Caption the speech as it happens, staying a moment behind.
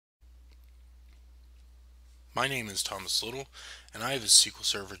My name is Thomas Little, and I have a SQL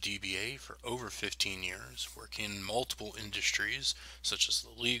Server DBA for over 15 years, working in multiple industries such as the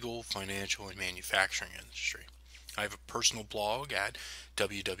legal, financial, and manufacturing industry. I have a personal blog at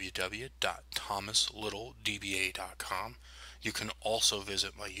www.thomaslittledba.com. You can also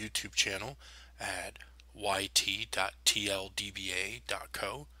visit my YouTube channel at yt.tldba.co.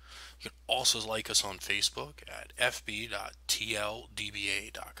 You can also like us on Facebook at fb.tldba.co.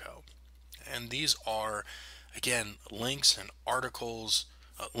 And these are, again, links to articles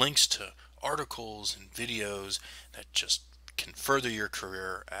and videos that just can further your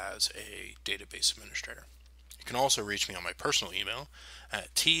career as a database administrator. You can also reach me on my personal email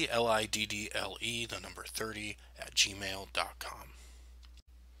at tliddle, the number 30, at gmail.com.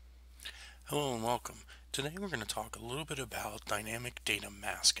 Hello and welcome. Today we're going to talk a little bit about dynamic data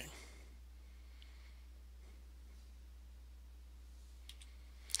masking.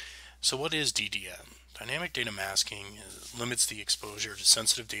 So what is DDM? Dynamic data masking limits the exposure to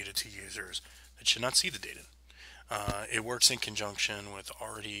sensitive data to users that should not see the data. It works in conjunction with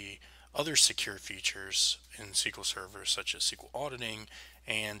other secure features in SQL Server such as SQL auditing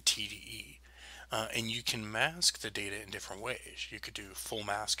and TDE. And you can mask the data in different ways. You could do full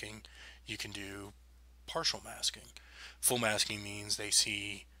masking, you can do partial masking. Full masking means they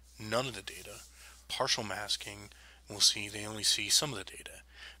see none of the data. Partial masking will see they only see some of the data.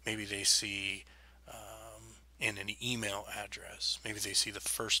 Maybe they see in an email address. Maybe they see the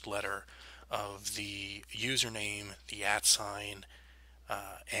first letter of the username, the @ sign,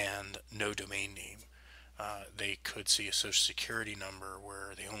 and no domain name. They could see a social security number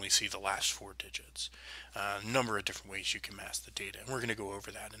where they only see the last 4 digits. A number of different ways you can mask the data, and we're going to go over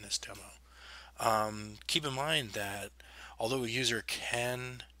that in this demo. Keep in mind that although a user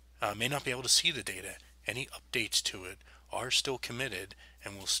may not be able to see the data, any updates to it are still committed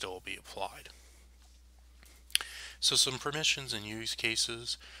and will still be applied. So some permissions and use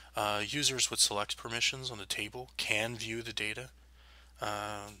cases. Users with select permissions on the table can view the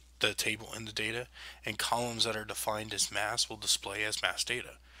table and the data, and columns that are defined as masked will display as masked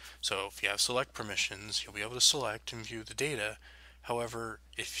data. So if you have select permissions, you'll be able to select and view the data. However,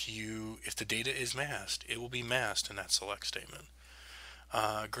 if the data is masked, it will be masked in that select statement.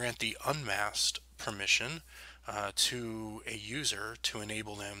 Grant the unmasked permission to a user to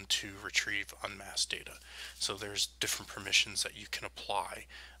enable them to retrieve unmasked data. So there's different permissions that you can apply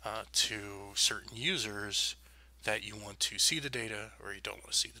to certain users that you want to see the data or you don't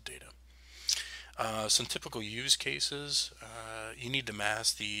want to see the data. Some typical use cases, you need to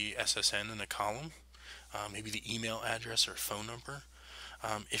mask the SSN in a column, maybe the email address or phone number.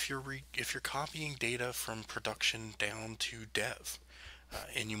 If you're copying data from production down to dev,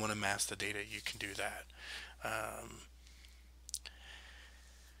 and you want to mask the data, you can do that.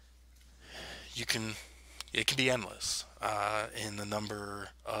 It can be endless in the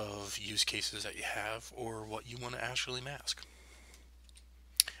number of use cases that you have or what you want to actually mask.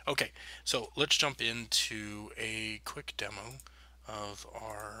 Okay, so let's jump into a quick demo of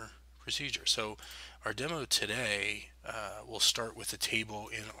our procedure. So our demo today will start with a table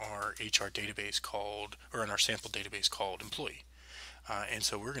in our HR database in our sample database called employee. And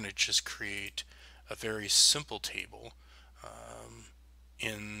so we're going to just create a very simple table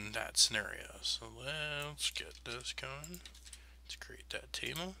in that scenario. So let's get this going. Let's create that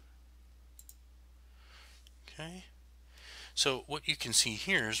table. Okay. So what you can see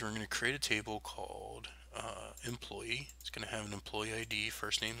here is we're going to create a table called employee. It's going to have an employee ID,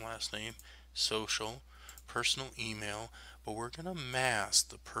 first name, last name, social, personal email, but we're going to mask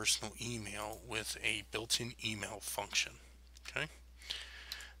the personal email with a built-in email function. Okay.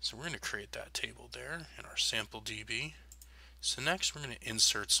 So we're going to create that table there in our sample DB. So next we're going to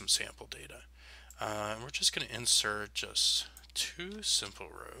insert some sample data. We're just going to insert just 2 simple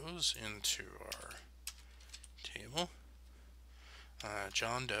rows into our table.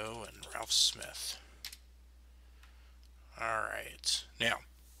 John Doe and Ralph Smith. Alright, now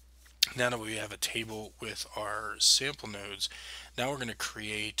that we have a table with our sample nodes, now we're going to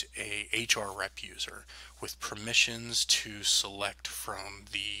create a HR rep user with permissions to select from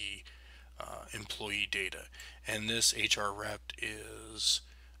the employee data. And this HR rep is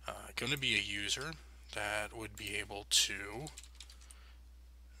going to be a user that would be able to,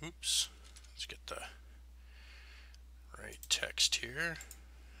 let's get the right text here,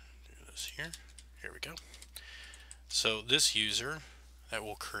 do this here, here we go. So this user that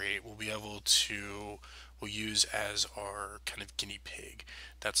we'll create will be able to, we'll use as our kind of guinea pig.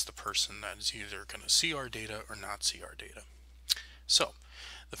 That's the person that is either going to see our data or not see our data. So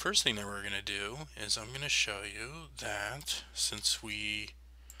the first thing that we're going to do is I'm going to show you that since we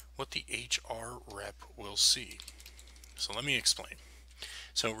what the HR rep will see. So let me explain.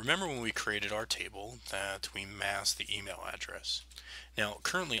 So remember when we created our table that we masked the email address. Now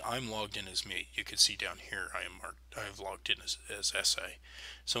currently I'm logged in as me. You can see down here I've logged in as SA.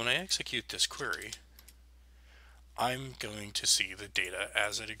 So when I execute this query, I'm going to see the data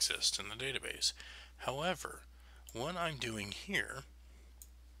as it exists in the database. However, what I'm doing here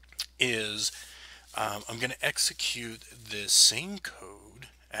is I'm going to execute the same code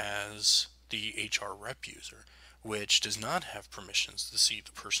as the HR rep user, which does not have permissions to see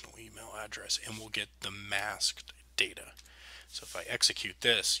the personal email address and will get the masked data. So if I execute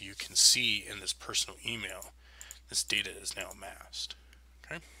this, you can see in this personal email, this data is now masked.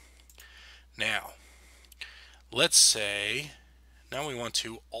 Okay. Now, let's say now we want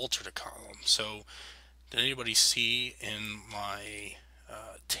to alter the column. So did anybody see in my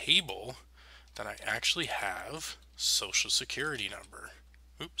table that I actually have social security number?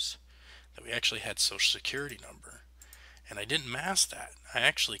 Oops, that we actually had social security number. And I didn't mask that. I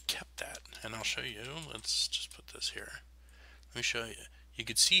actually kept that. And I'll show you. Let's just put this here. Let me show you. You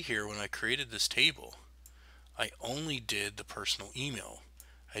can see here when I created this table, I only did the personal email.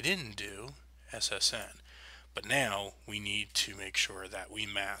 I didn't do SSN. But now we need to make sure that we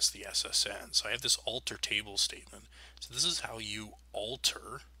mask the SSN. So I have this alter table statement. So this is how you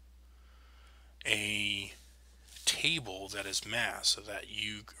alter a table that is masked, so that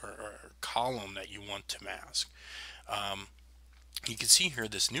you or a column that you want to mask. You can see here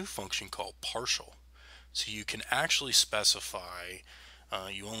this new function called partial. So you can actually specify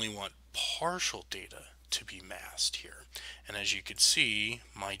you only want partial data to be masked here. And as you can see,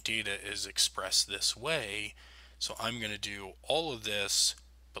 my data is expressed this way. So I'm going to do all of this,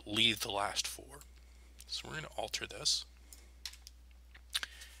 but leave the last four. So we're going to alter this.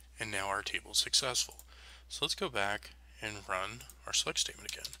 And now our table is successful. So let's go back and run our select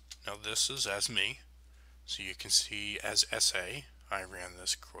statement again. Now this is as me. So you can see as SA, I ran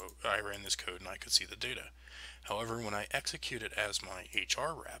this code and I could see the data. However, when I execute it as my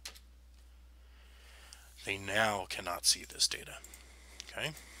HR rep, they now cannot see this data.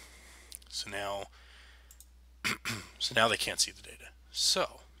 Okay, so now they can't see the data.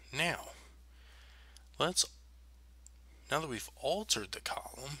 So now that we've altered the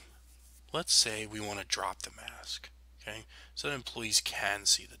column, let's say we want to drop the mask. Okay, so that employees can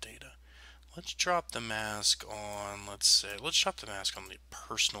see the data. Let's drop the mask on, let's drop the mask on the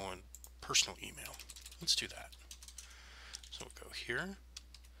personal email. Let's do that. So we'll go here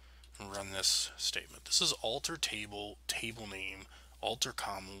and run this statement. This is alter table name, alter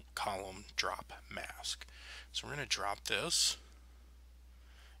column, drop mask. So we're going to drop this.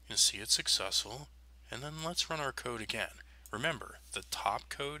 You can see it's successful. And then let's run our code again. Remember, the top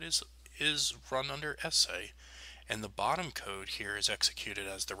code is run under SA, and the bottom code here is executed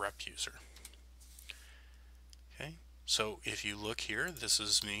as the rep user. Okay, so if you look here, this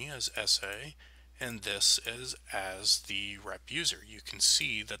is me as SA, and this is as the rep user. You can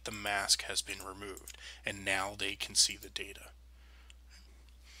see that the mask has been removed, and now they can see the data.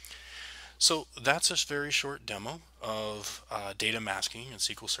 So that's a very short demo of data masking in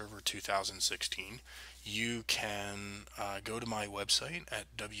SQL Server 2016. You can go to my website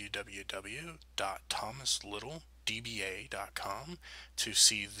at www.thomaslittledba.com to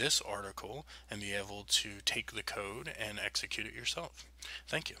see this article and be able to take the code and execute it yourself.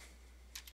 Thank you.